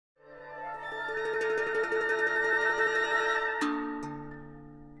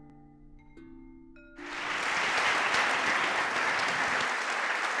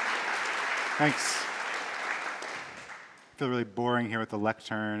Thanks. I feel really boring here with the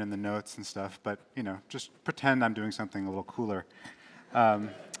lectern and the notes and stuff, but just pretend I'm doing something a little cooler.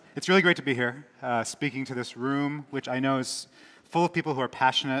 It's really great to be here, speaking to this room, which I know is full of people who are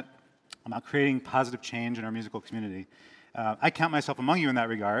passionate about creating positive change in our musical community. I count myself among you in that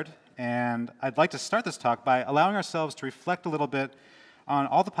regard, and I'd like to start this talk by allowing ourselves to reflect a little bit on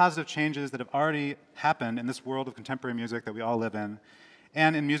all the positive changes that have already happened in this world of contemporary music that we all live in,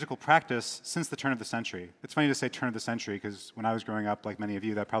 and in musical practice since the turn of the century. It's funny to say turn of the century, because when I was growing up, like many of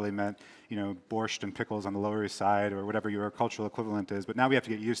you, that probably meant borscht and pickles on the Lower East Side, or whatever your cultural equivalent is. But now we have to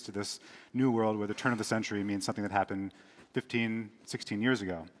get used to this new world where the turn of the century means something that happened 15, 16 years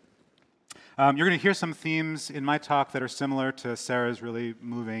ago. You're going to hear some themes in my talk that are similar to Sarah's really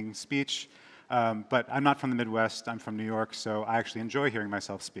moving speech. But I'm not from the Midwest, I'm from New York, so I actually enjoy hearing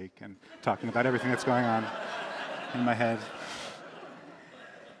myself speak and talking about everything that's going on in my head.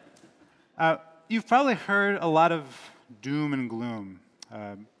 You've probably heard a lot of doom and gloom,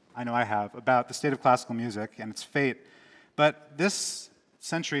 I know I have, about the state of classical music and its fate. But this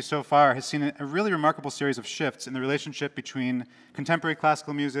century so far has seen a really remarkable series of shifts in the relationship between contemporary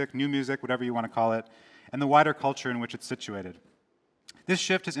classical music, new music, whatever you want to call it, and the wider culture in which it's situated. This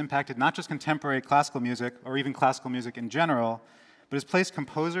shift has impacted not just contemporary classical music, or even classical music in general, but has placed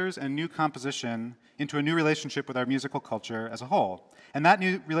composers and new composition into a new relationship with our musical culture as a whole. And that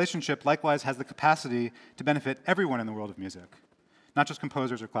new relationship likewise has the capacity to benefit everyone in the world of music, not just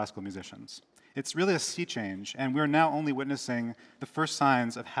composers or classical musicians. It's really a sea change, and we're now only witnessing the first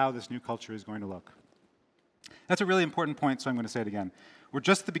signs of how this new culture is going to look. That's a really important point, so I'm going to say it again. We're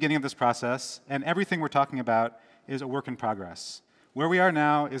just at the beginning of this process, and everything we're talking about is a work in progress. Where we are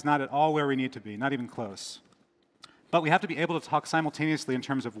now is not at all where we need to be, not even close. But we have to be able to talk simultaneously in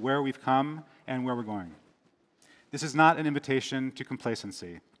terms of where we've come and where we're going. This is not an invitation to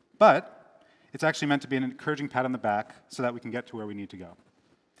complacency, but it's actually meant to be an encouraging pat on the back so that we can get to where we need to go.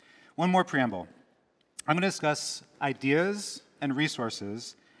 One more preamble. I'm going to discuss ideas and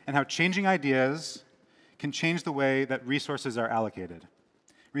resources and how changing ideas can change the way that resources are allocated.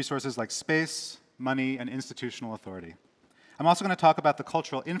 Resources like space, money, and institutional authority. I'm also going to talk about the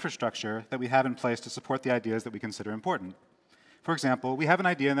cultural infrastructure that we have in place to support the ideas that we consider important. For example, we have an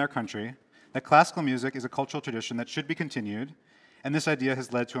idea in our country that classical music is a cultural tradition that should be continued, and this idea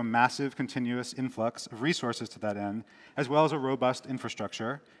has led to a massive, continuous influx of resources to that end, as well as a robust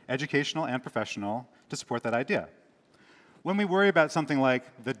infrastructure, educational and professional, to support that idea. When we worry about something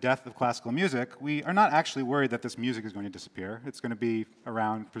like the death of classical music, we are not actually worried that this music is going to disappear. It's going to be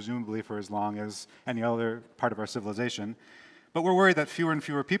around, presumably, for as long as any other part of our civilization. But we're worried that fewer and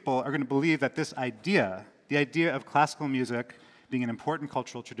fewer people are going to believe that this idea, the idea of classical music being an important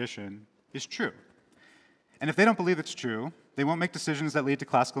cultural tradition, is true. And if they don't believe it's true, they won't make decisions that lead to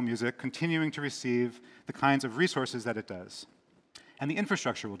classical music continuing to receive the kinds of resources that it does. And the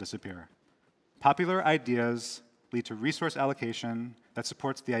infrastructure will disappear. Popular ideas lead to resource allocation that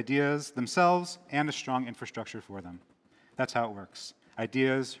supports the ideas themselves and a strong infrastructure for them. That's how it works.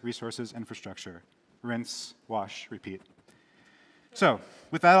 Ideas, resources, infrastructure. Rinse, wash, repeat. So,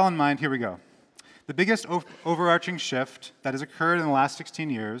 with that all in mind, here we go. The biggest overarching shift that has occurred in the last 16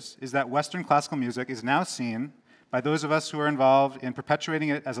 years is that Western classical music is now seen, by those of us who are involved in perpetuating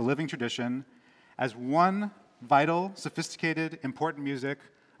it as a living tradition, as one vital, sophisticated, important music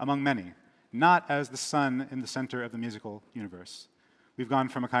among many, not as the sun in the center of the musical universe. We've gone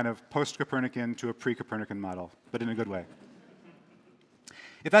from a kind of post-Copernican to a pre-Copernican model, but in a good way.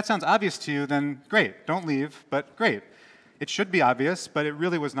 If that sounds obvious to you, then great, don't leave, but great. It should be obvious, but it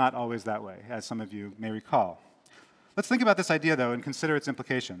really was not always that way, as some of you may recall. Let's think about this idea, though, and consider its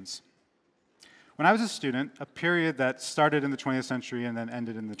implications. When I was a student, a period that started in the 20th century and then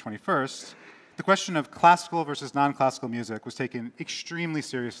ended in the 21st, the question of classical versus non-classical music was taken extremely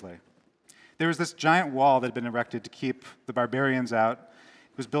seriously. There was this giant wall that had been erected to keep the barbarians out.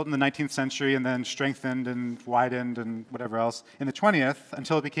 It was built in the 19th century and then strengthened and widened and whatever else in the 20th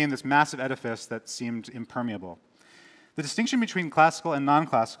until it became this massive edifice that seemed impermeable. The distinction between classical and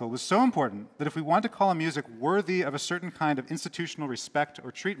non-classical was so important that if we wanted to call a music worthy of a certain kind of institutional respect or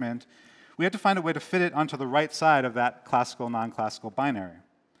treatment, we had to find a way to fit it onto the right side of that classical-non-classical binary.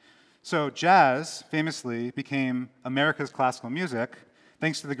 So jazz, famously, became America's classical music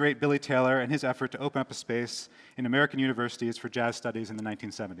thanks to the great Billy Taylor and his effort to open up a space in American universities for jazz studies in the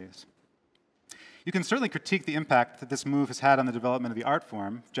 1970s. You can certainly critique the impact that this move has had on the development of the art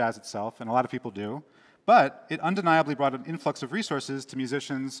form, jazz itself, and a lot of people do, but it undeniably brought an influx of resources to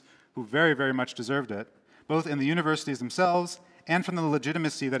musicians who very, very much deserved it, both in the universities themselves and from the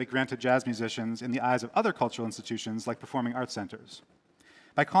legitimacy that it granted jazz musicians in the eyes of other cultural institutions like performing arts centers.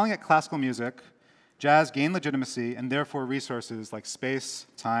 By calling it classical music, jazz gained legitimacy and therefore resources like space,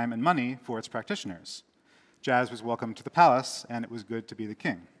 time, and money for its practitioners. Jazz was welcome to the palace, and it was good to be the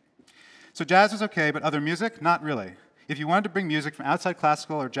king. So jazz was okay, but other music? Not really. If you wanted to bring music from outside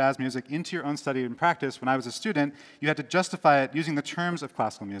classical or jazz music into your own study and practice when I was a student, you had to justify it using the terms of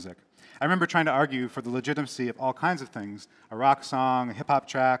classical music. I remember trying to argue for the legitimacy of all kinds of things, a rock song, a hip-hop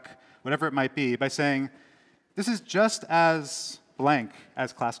track, whatever it might be, by saying, this is just as blank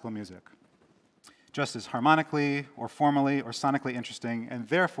as classical music, just as harmonically or formally or sonically interesting, and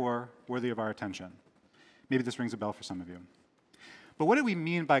therefore worthy of our attention. Maybe this rings a bell for some of you. But what do we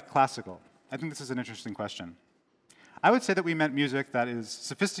mean by classical? I think this is an interesting question. I would say that we meant music that is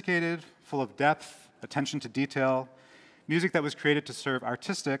sophisticated, full of depth, attention to detail, music that was created to serve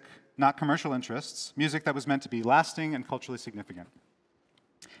artistic, not commercial interests, music that was meant to be lasting and culturally significant.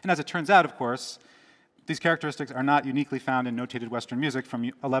 And as it turns out, of course, these characteristics are not uniquely found in notated Western music from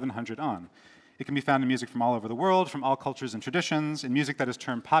 1100 on. It can be found in music from all over the world, from all cultures and traditions, in music that is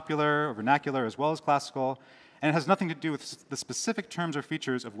termed popular or vernacular as well as classical, and it has nothing to do with the specific terms or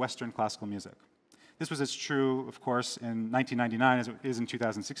features of Western classical music. This was as true, of course, in 1999 as it is in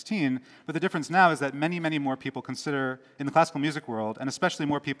 2016, but the difference now is that many, many more people consider, in the classical music world, and especially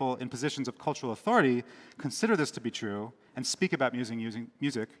more people in positions of cultural authority, consider this to be true and speak about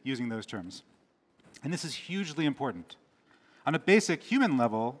music using those terms. And this is hugely important. On a basic human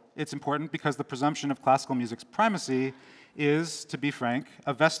level, it's important because the presumption of classical music's primacy is, to be frank,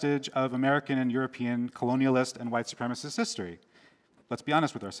 a vestige of American and European colonialist and white supremacist history. Let's be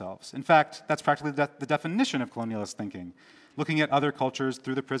honest with ourselves. In fact, that's practically the definition of colonialist thinking, looking at other cultures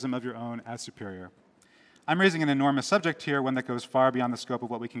through the prism of your own as superior. I'm raising an enormous subject here, one that goes far beyond the scope of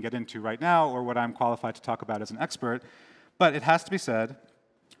what we can get into right now or what I'm qualified to talk about as an expert, but it has to be said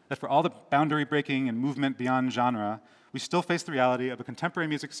that for all the boundary breaking and movement beyond genre, we still face the reality of a contemporary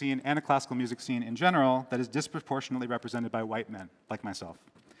music scene and a classical music scene in general that is disproportionately represented by white men, like myself.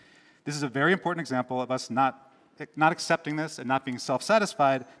 This is a very important example of us not accepting this and not being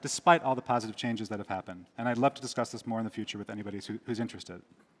self-satisfied despite all the positive changes that have happened. And I'd love to discuss this more in the future with anybody who's interested.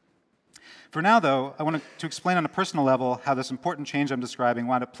 For now, though, I want to explain on a personal level how this important change I'm describing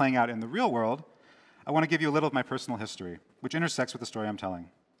wound up playing out in the real world. I want to give you a little of my personal history, which intersects with the story I'm telling.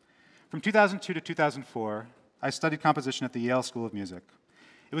 From 2002 to 2004, I studied composition at the Yale School of Music.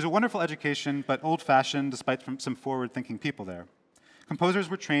 It was a wonderful education, but old-fashioned despite some forward-thinking people there. Composers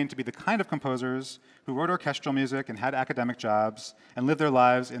were trained to be the kind of composers who wrote orchestral music and had academic jobs and lived their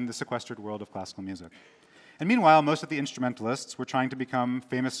lives in the sequestered world of classical music. And meanwhile, most of the instrumentalists were trying to become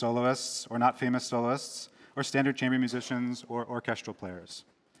famous soloists or not famous soloists or standard chamber musicians or orchestral players.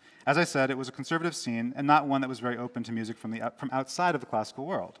 As I said, it was a conservative scene and not one that was very open to music from outside of the classical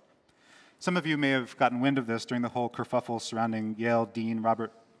world. Some of you may have gotten wind of this during the whole kerfuffle surrounding Yale Dean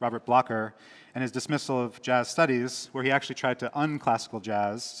Robert Blocker and his dismissal of jazz studies, where he actually tried to unclassical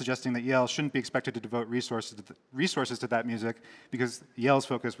jazz, suggesting that Yale shouldn't be expected to devote resources to that music because Yale's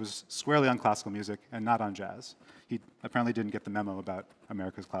focus was squarely on classical music and not on jazz. He apparently didn't get the memo about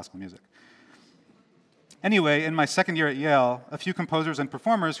America's classical music. Anyway, in my second year at Yale, a few composers and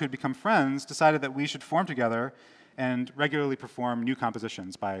performers who had become friends decided that we should form together and regularly perform new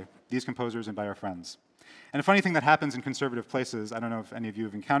compositions by these composers and by our friends. And a funny thing that happens in conservative places, I don't know if any of you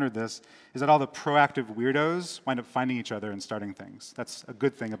have encountered this, is that all the proactive weirdos wind up finding each other and starting things. That's a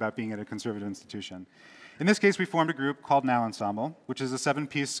good thing about being at a conservative institution. In this case, we formed a group called Now Ensemble, which is a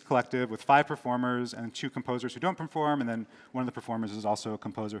 7-piece collective with 5 performers and 2 composers who don't perform, and then one of the performers is also a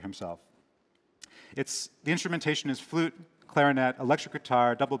composer himself. The instrumentation is flute, clarinet, electric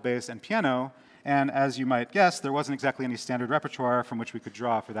guitar, double bass, and piano, and as you might guess, there wasn't exactly any standard repertoire from which we could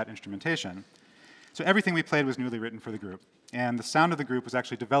draw for that instrumentation. So everything we played was newly written for the group, and the sound of the group was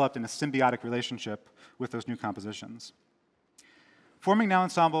actually developed in a symbiotic relationship with those new compositions. Forming Now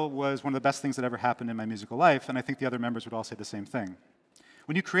Ensemble was one of the best things that ever happened in my musical life, and I think the other members would all say the same thing.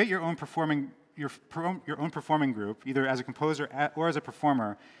 When you create your own performing group, either as a composer or as a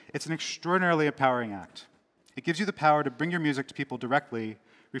performer, it's an extraordinarily empowering act. It gives you the power to bring your music to people directly,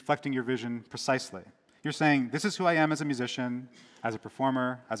 reflecting your vision precisely. You're saying, this is who I am as a musician, as a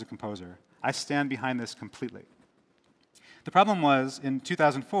performer, as a composer. I stand behind this completely. The problem was, in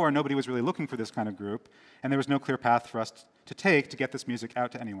 2004, nobody was really looking for this kind of group, and there was no clear path for us to take to get this music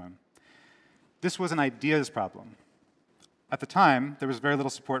out to anyone. This was an ideas problem. At the time, there was very little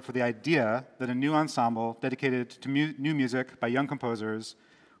support for the idea that a new ensemble dedicated to new music by young composers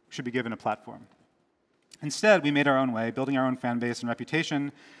should be given a platform. Instead, we made our own way, building our own fan base and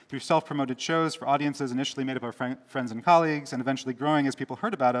reputation through self-promoted shows for audiences initially made up of friends and colleagues, and eventually growing as people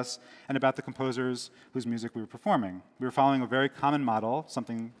heard about us and about the composers whose music we were performing. We were following a very common model,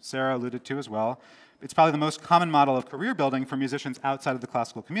 something Sarah alluded to as well. It's probably the most common model of career building for musicians outside of the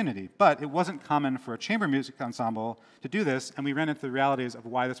classical community, but it wasn't common for a chamber music ensemble to do this, and we ran into the realities of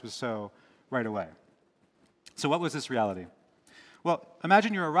why this was so right away. So what was this reality? Well,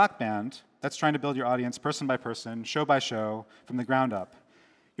 imagine you're a rock band that's trying to build your audience person by person, show by show, from the ground up.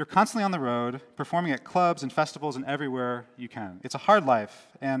 You're constantly on the road, performing at clubs and festivals and everywhere you can. It's a hard life,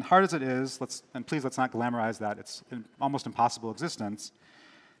 and hard as it is, and please let's not glamorize that, it's an almost impossible existence,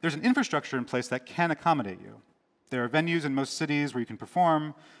 there's an infrastructure in place that can accommodate you. There are venues in most cities where you can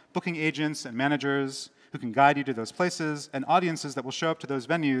perform, booking agents and managers who can guide you to those places, and audiences that will show up to those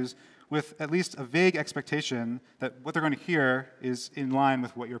venues with at least a vague expectation that what they're going to hear is in line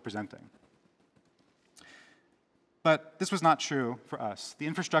with what you're presenting. But this was not true for us. The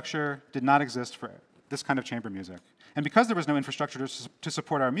infrastructure did not exist for this kind of chamber music. And because there was no infrastructure to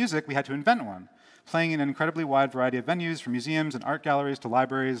support our music, we had to invent one, playing in an incredibly wide variety of venues, from museums and art galleries to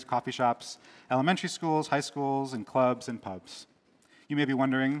libraries, coffee shops, elementary schools, high schools, and clubs and pubs. You may be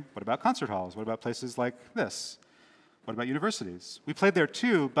wondering, what about concert halls? What about places like this? What about universities? We played there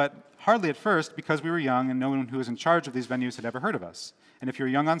too, but hardly at first because we were young and no one who was in charge of these venues had ever heard of us. And if you're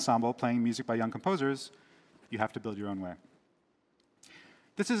a young ensemble playing music by young composers, you have to build your own way.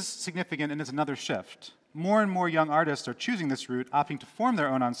 This is significant and is another shift. More and more young artists are choosing this route, opting to form their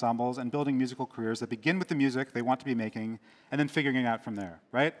own ensembles and building musical careers that begin with the music they want to be making and then figuring it out from there,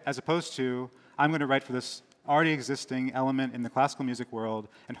 right? As opposed to, I'm going to write for this already existing element in the classical music world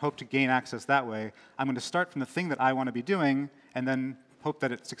and hope to gain access that way. I'm going to start from the thing that I want to be doing and then hope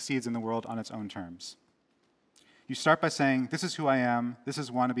that it succeeds in the world on its own terms. You start by saying, this is who I am, this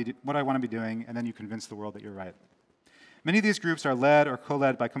is what I want to be doing, and then you convince the world that you're right. Many of these groups are led or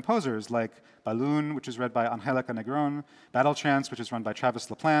co-led by composers like Balloon, which is led by Angelica Negron, Battle Trance, which is run by Travis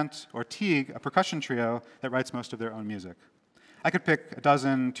LaPlante, or Teague, a percussion trio that writes most of their own music. I could pick a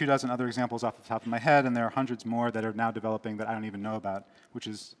dozen, 2 dozen other examples off the top of my head, and there are hundreds more that are now developing that I don't even know about, which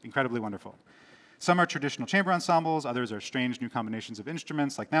is incredibly wonderful. Some are traditional chamber ensembles, others are strange new combinations of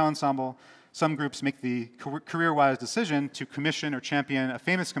instruments like Now Ensemble. Some groups make the career-wise decision to commission or champion a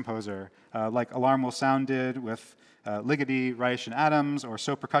famous composer, like Alarm Will Sound did with Ligeti, Reich, and Adams, or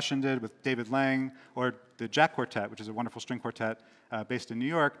So Percussion did with David Lang, or the Jack Quartet, which is a wonderful string quartet based in New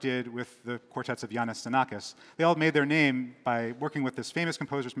York, did with the quartets of Yannis Xenakis. They all made their name by working with this famous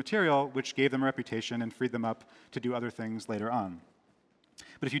composer's material, which gave them a reputation and freed them up to do other things later on.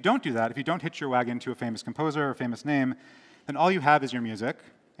 But if you don't do that, if you don't hitch your wagon to a famous composer or a famous name, then all you have is your music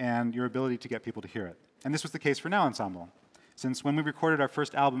and your ability to get people to hear it. And this was the case for Now Ensemble. Since when we recorded our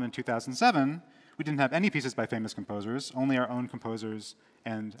first album in 2007, we didn't have any pieces by famous composers, only our own composers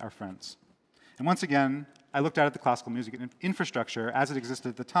and our friends. And once again, I looked out at the classical music infrastructure as it existed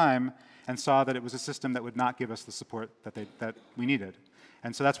at the time and saw that it was a system that would not give us the support that we needed.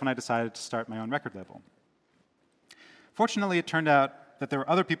 And so that's when I decided to start my own record label. Fortunately, it turned out that there were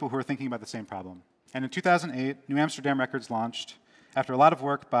other people who were thinking about the same problem. And in 2008, New Amsterdam Records launched after a lot of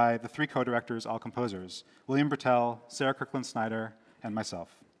work by the 3 co-directors, all composers, William Bertel, Sarah Kirkland Snyder, and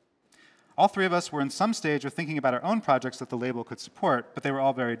myself. All 3 of us were in some stage of thinking about our own projects that the label could support, but they were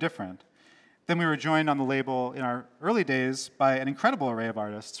all very different. Then we were joined on the label in our early days by an incredible array of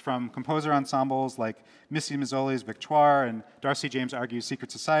artists, from composer ensembles like Missy Mazzoli's Victoire and Darcy James Argue's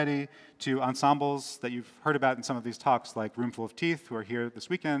Secret Society, to ensembles that you've heard about in some of these talks like Roomful of Teeth, who are here this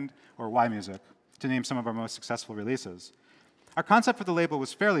weekend, or Y Music, to name some of our most successful releases. Our concept for the label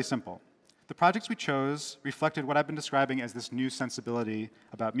was fairly simple. The projects we chose reflected what I've been describing as this new sensibility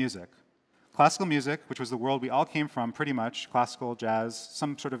about music. Classical music, which was the world we all came from pretty much, classical, jazz,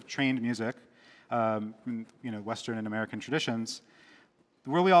 some sort of trained music, Western and American traditions. The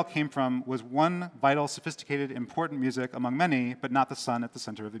world we all came from was one vital, sophisticated, important music among many, but not the sun at the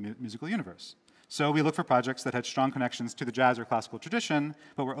center of the musical universe. So we looked for projects that had strong connections to the jazz or classical tradition,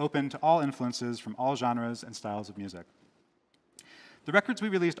 but were open to all influences from all genres and styles of music. The records we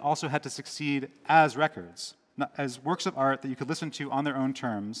released also had to succeed as records, as works of art that you could listen to on their own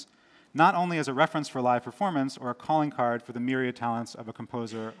terms, not only as a reference for live performance or a calling card for the myriad talents of a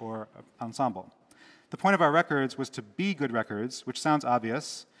composer or ensemble. The point of our records was to be good records, which sounds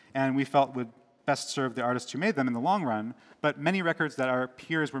obvious, and we felt would best serve the artists who made them in the long run, but many records that our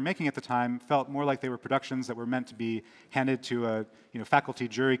peers were making at the time felt more like they were productions that were meant to be handed to a faculty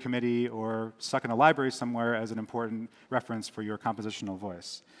jury committee or stuck in a library somewhere as an important reference for your compositional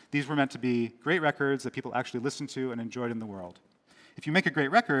voice. These were meant to be great records that people actually listened to and enjoyed in the world. If you make a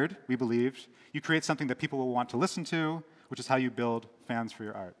great record, we believed, you create something that people will want to listen to, which is how you build fans for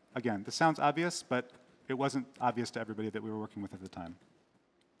your art. Again, this sounds obvious, but it wasn't obvious to everybody that we were working with at the time.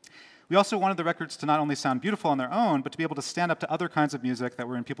 We also wanted the records to not only sound beautiful on their own, but to be able to stand up to other kinds of music that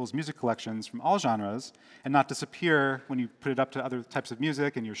were in people's music collections from all genres, and not disappear when you put it up to other types of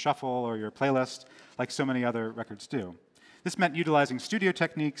music in your shuffle or your playlist, like so many other records do. This meant utilizing studio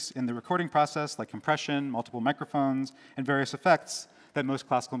techniques in the recording process, like compression, multiple microphones, and various effects that most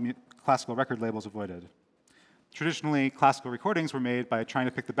classical record labels avoided. Traditionally, classical recordings were made by trying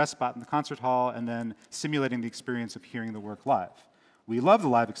to pick the best spot in the concert hall and then simulating the experience of hearing the work live. We love the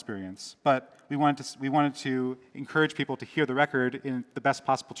live experience, but we wanted to encourage people to hear the record in the best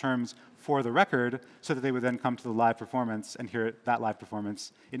possible terms for the record so that they would then come to the live performance and hear that live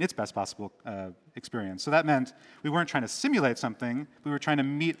performance in its best possible experience. So that meant we weren't trying to simulate something, we were trying to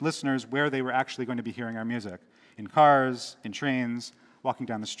meet listeners where they were actually going to be hearing our music. In cars, in trains, walking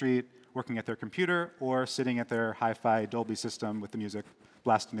down the street, working at their computer, or sitting at their hi-fi Dolby system with the music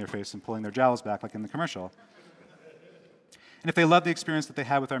blasting their face and pulling their jowls back like in the commercial. And if they loved the experience that they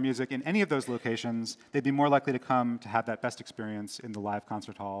had with our music in any of those locations, they'd be more likely to come to have that best experience in the live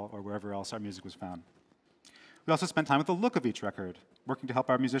concert hall or wherever else our music was found. We also spent time with the look of each record, working to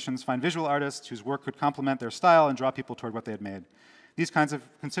help our musicians find visual artists whose work could complement their style and draw people toward what they had made. These kinds of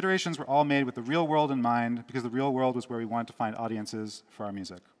considerations were all made with the real world in mind, because the real world was where we wanted to find audiences for our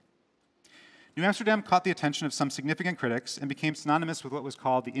music. New Amsterdam caught the attention of some significant critics and became synonymous with what was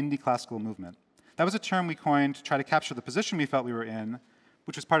called the indie classical movement. That was a term we coined to try to capture the position we felt we were in,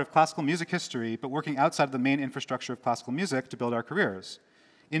 which was part of classical music history, but working outside of the main infrastructure of classical music to build our careers.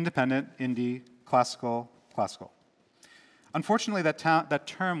 Independent, indie, classical, classical. Unfortunately, that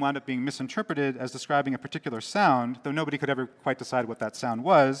term wound up being misinterpreted as describing a particular sound, though nobody could ever quite decide what that sound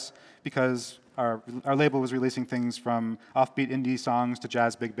was, because our label was releasing things from offbeat indie songs to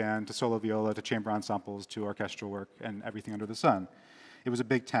jazz big band to solo viola to chamber ensembles to orchestral work and everything under the sun. It was a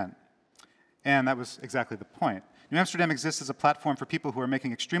big tent. And that was exactly the point. New Amsterdam exists as a platform for people who are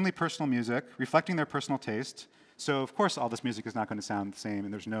making extremely personal music, reflecting their personal taste. So of course all this music is not going to sound the same,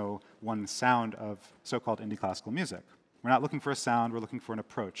 and there's no one sound of so-called indie classical music. We're not looking for a sound, we're looking for an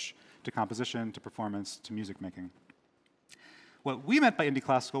approach to composition, to performance, to music making. What we meant by indie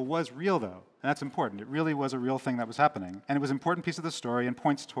classical was real, though, and that's important. It really was a real thing that was happening, and it was an important piece of the story and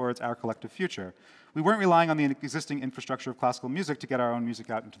points towards our collective future. We weren't relying on the existing infrastructure of classical music to get our own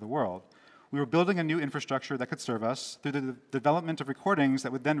music out into the world. We were building a new infrastructure that could serve us through the development of recordings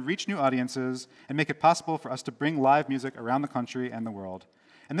that would then reach new audiences and make it possible for us to bring live music around the country and the world.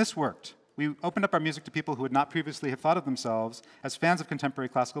 And this worked. We opened up our music to people who would not previously have thought of themselves as fans of contemporary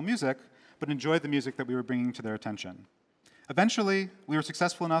classical music, but enjoyed the music that we were bringing to their attention. Eventually, we were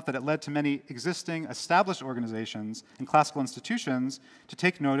successful enough that it led to many existing, established organizations and classical institutions to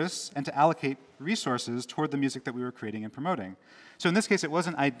take notice and to allocate resources toward the music that we were creating and promoting. So in this case, it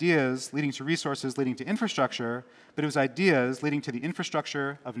wasn't ideas leading to resources leading to infrastructure, but it was ideas leading to the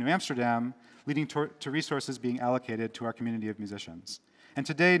infrastructure of New Amsterdam, leading to resources being allocated to our community of musicians. And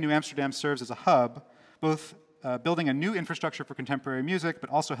today, New Amsterdam serves as a hub, both building a new infrastructure for contemporary music, but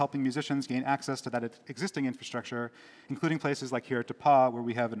also helping musicians gain access to that existing infrastructure, including places like here at DePauw, where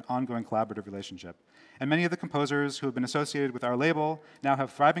we have an ongoing collaborative relationship. And many of the composers who have been associated with our label now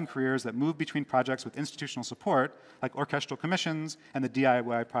have thriving careers that move between projects with institutional support, like orchestral commissions and the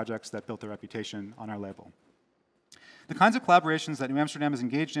DIY projects that built their reputation on our label. The kinds of collaborations that New Amsterdam is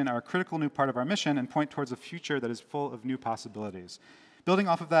engaged in are a critical new part of our mission and point towards a future that is full of new possibilities. Building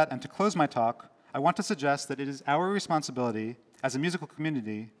off of that, and to close my talk, I want to suggest that it is our responsibility as a musical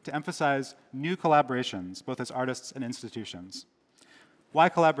community to emphasize new collaborations, both as artists and institutions. Why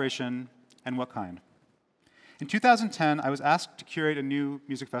collaboration, and what kind? In 2010, I was asked to curate a new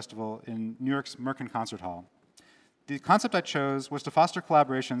music festival in New York's Merkin Concert Hall. The concept I chose was to foster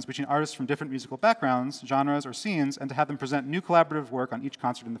collaborations between artists from different musical backgrounds, genres, or scenes, and to have them present new collaborative work on each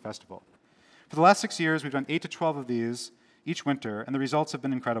concert in the festival. For the last 6 years, we've done 8 to 12 of these each winter, and the results have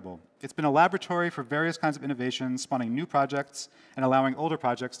been incredible. It's been a laboratory for various kinds of innovations, spawning new projects and allowing older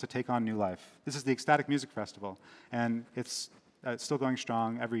projects to take on new life. This is the Ecstatic Music Festival, and it's still going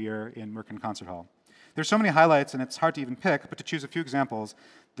strong every year in Merkin Concert Hall. There's so many highlights, and it's hard to even pick, but to choose a few examples,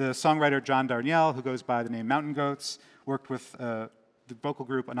 the songwriter John Darnielle, who goes by the name Mountain Goats, worked with the vocal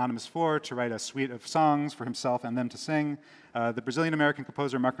group Anonymous 4 to write a suite of songs for himself and them to sing. The Brazilian-American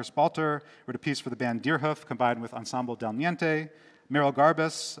composer Marcus Balter wrote a piece for the band Deerhoof combined with Ensemble Del Niente. Meryl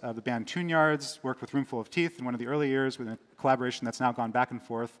Garbus, the band Tune Yards, worked with Roomful of Teeth in one of the early years with a collaboration that's now gone back and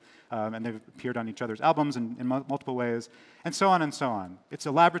forth, and they've appeared on each other's albums in multiple ways, and so on and so on. It's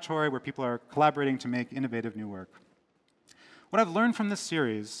a laboratory where people are collaborating to make innovative new work. What I've learned from this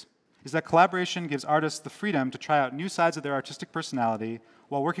series is that collaboration gives artists the freedom to try out new sides of their artistic personality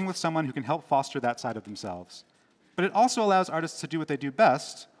while working with someone who can help foster that side of themselves. But it also allows artists to do what they do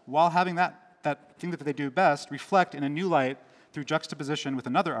best while having that thing that they do best reflect in a new light through juxtaposition with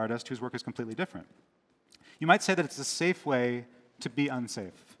another artist whose work is completely different. You might say that it's a safe way to be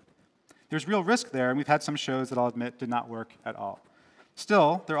unsafe. There's real risk there, and we've had some shows that I'll admit did not work at all.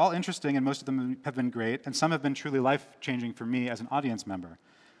 Still, they're all interesting, and most of them have been great, and some have been truly life-changing for me as an audience member.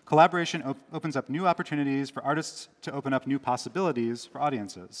 Collaboration opens up new opportunities for artists to open up new possibilities for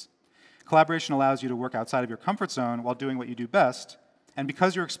audiences. Collaboration allows you to work outside of your comfort zone while doing what you do best, and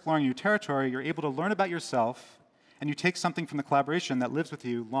because you're exploring new territory, you're able to learn about yourself, and you take something from the collaboration that lives with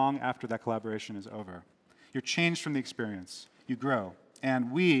you long after that collaboration is over. You're changed from the experience. You grow.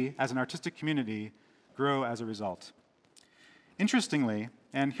 And we, as an artistic community, grow as a result. Interestingly,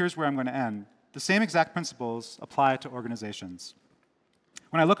 and here's where I'm going to end, the same exact principles apply to organizations.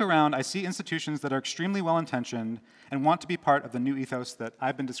 When I look around, I see institutions that are extremely well-intentioned and want to be part of the new ethos that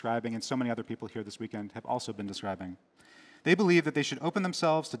I've been describing and so many other people here this weekend have also been describing. They believe that they should open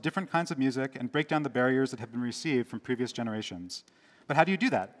themselves to different kinds of music and break down the barriers that have been received from previous generations. But how do you do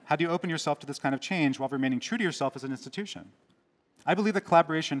that? How do you open yourself to this kind of change while remaining true to yourself as an institution? I believe that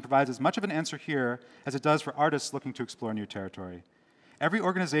collaboration provides as much of an answer here as it does for artists looking to explore new territory. Every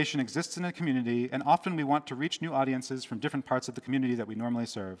organization exists in a community, and often we want to reach new audiences from different parts of the community that we normally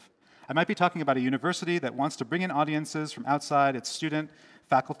serve. I might be talking about a university that wants to bring in audiences from outside its student,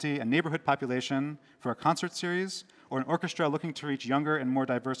 faculty, and neighborhood population for a concert series, or an orchestra looking to reach younger and more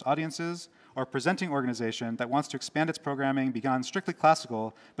diverse audiences, or a presenting organization that wants to expand its programming beyond strictly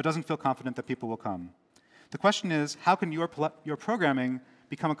classical, but doesn't feel confident that people will come. The question is, how can your programming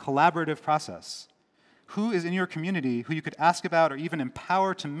become a collaborative process? Who is in your community who you could ask about or even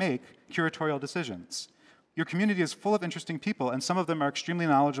empower to make curatorial decisions? Your community is full of interesting people, and some of them are extremely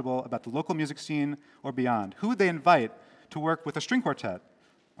knowledgeable about the local music scene or beyond. Who would they invite to work with a string quartet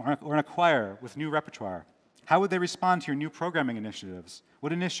or in a choir with new repertoire? How would they respond to your new programming initiatives?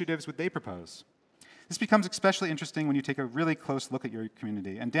 What initiatives would they propose? This becomes especially interesting when you take a really close look at your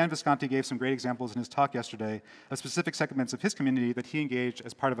community. And Dan Visconti gave some great examples in his talk yesterday of specific segments of his community that he engaged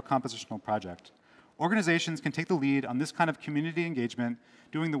as part of a compositional project. Organizations can take the lead on this kind of community engagement,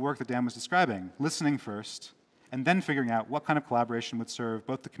 doing the work that Dan was describing, listening first, and then figuring out what kind of collaboration would serve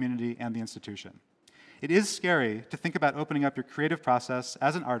both the community and the institution. It is scary to think about opening up your creative process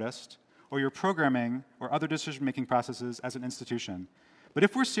as an artist, or your programming or other decision-making processes as an institution. But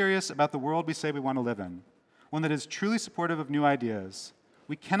if we're serious about the world we say we want to live in, one that is truly supportive of new ideas,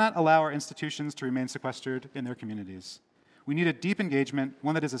 we cannot allow our institutions to remain sequestered in their communities. We need a deep engagement,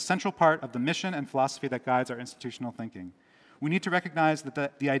 one that is a central part of the mission and philosophy that guides our institutional thinking. We need to recognize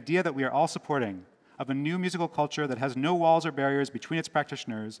that the idea that we are all supporting of a new musical culture that has no walls or barriers between its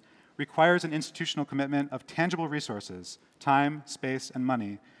practitioners requires an institutional commitment of tangible resources, time, space, and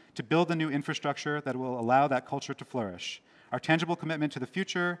money, to build the new infrastructure that will allow that culture to flourish. Our tangible commitment to the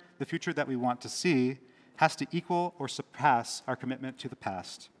future that we want to see, has to equal or surpass our commitment to the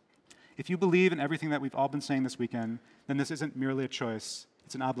past. If you believe in everything that we've all been saying this weekend, then this isn't merely a choice,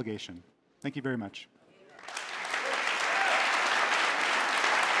 it's an obligation. Thank you very much.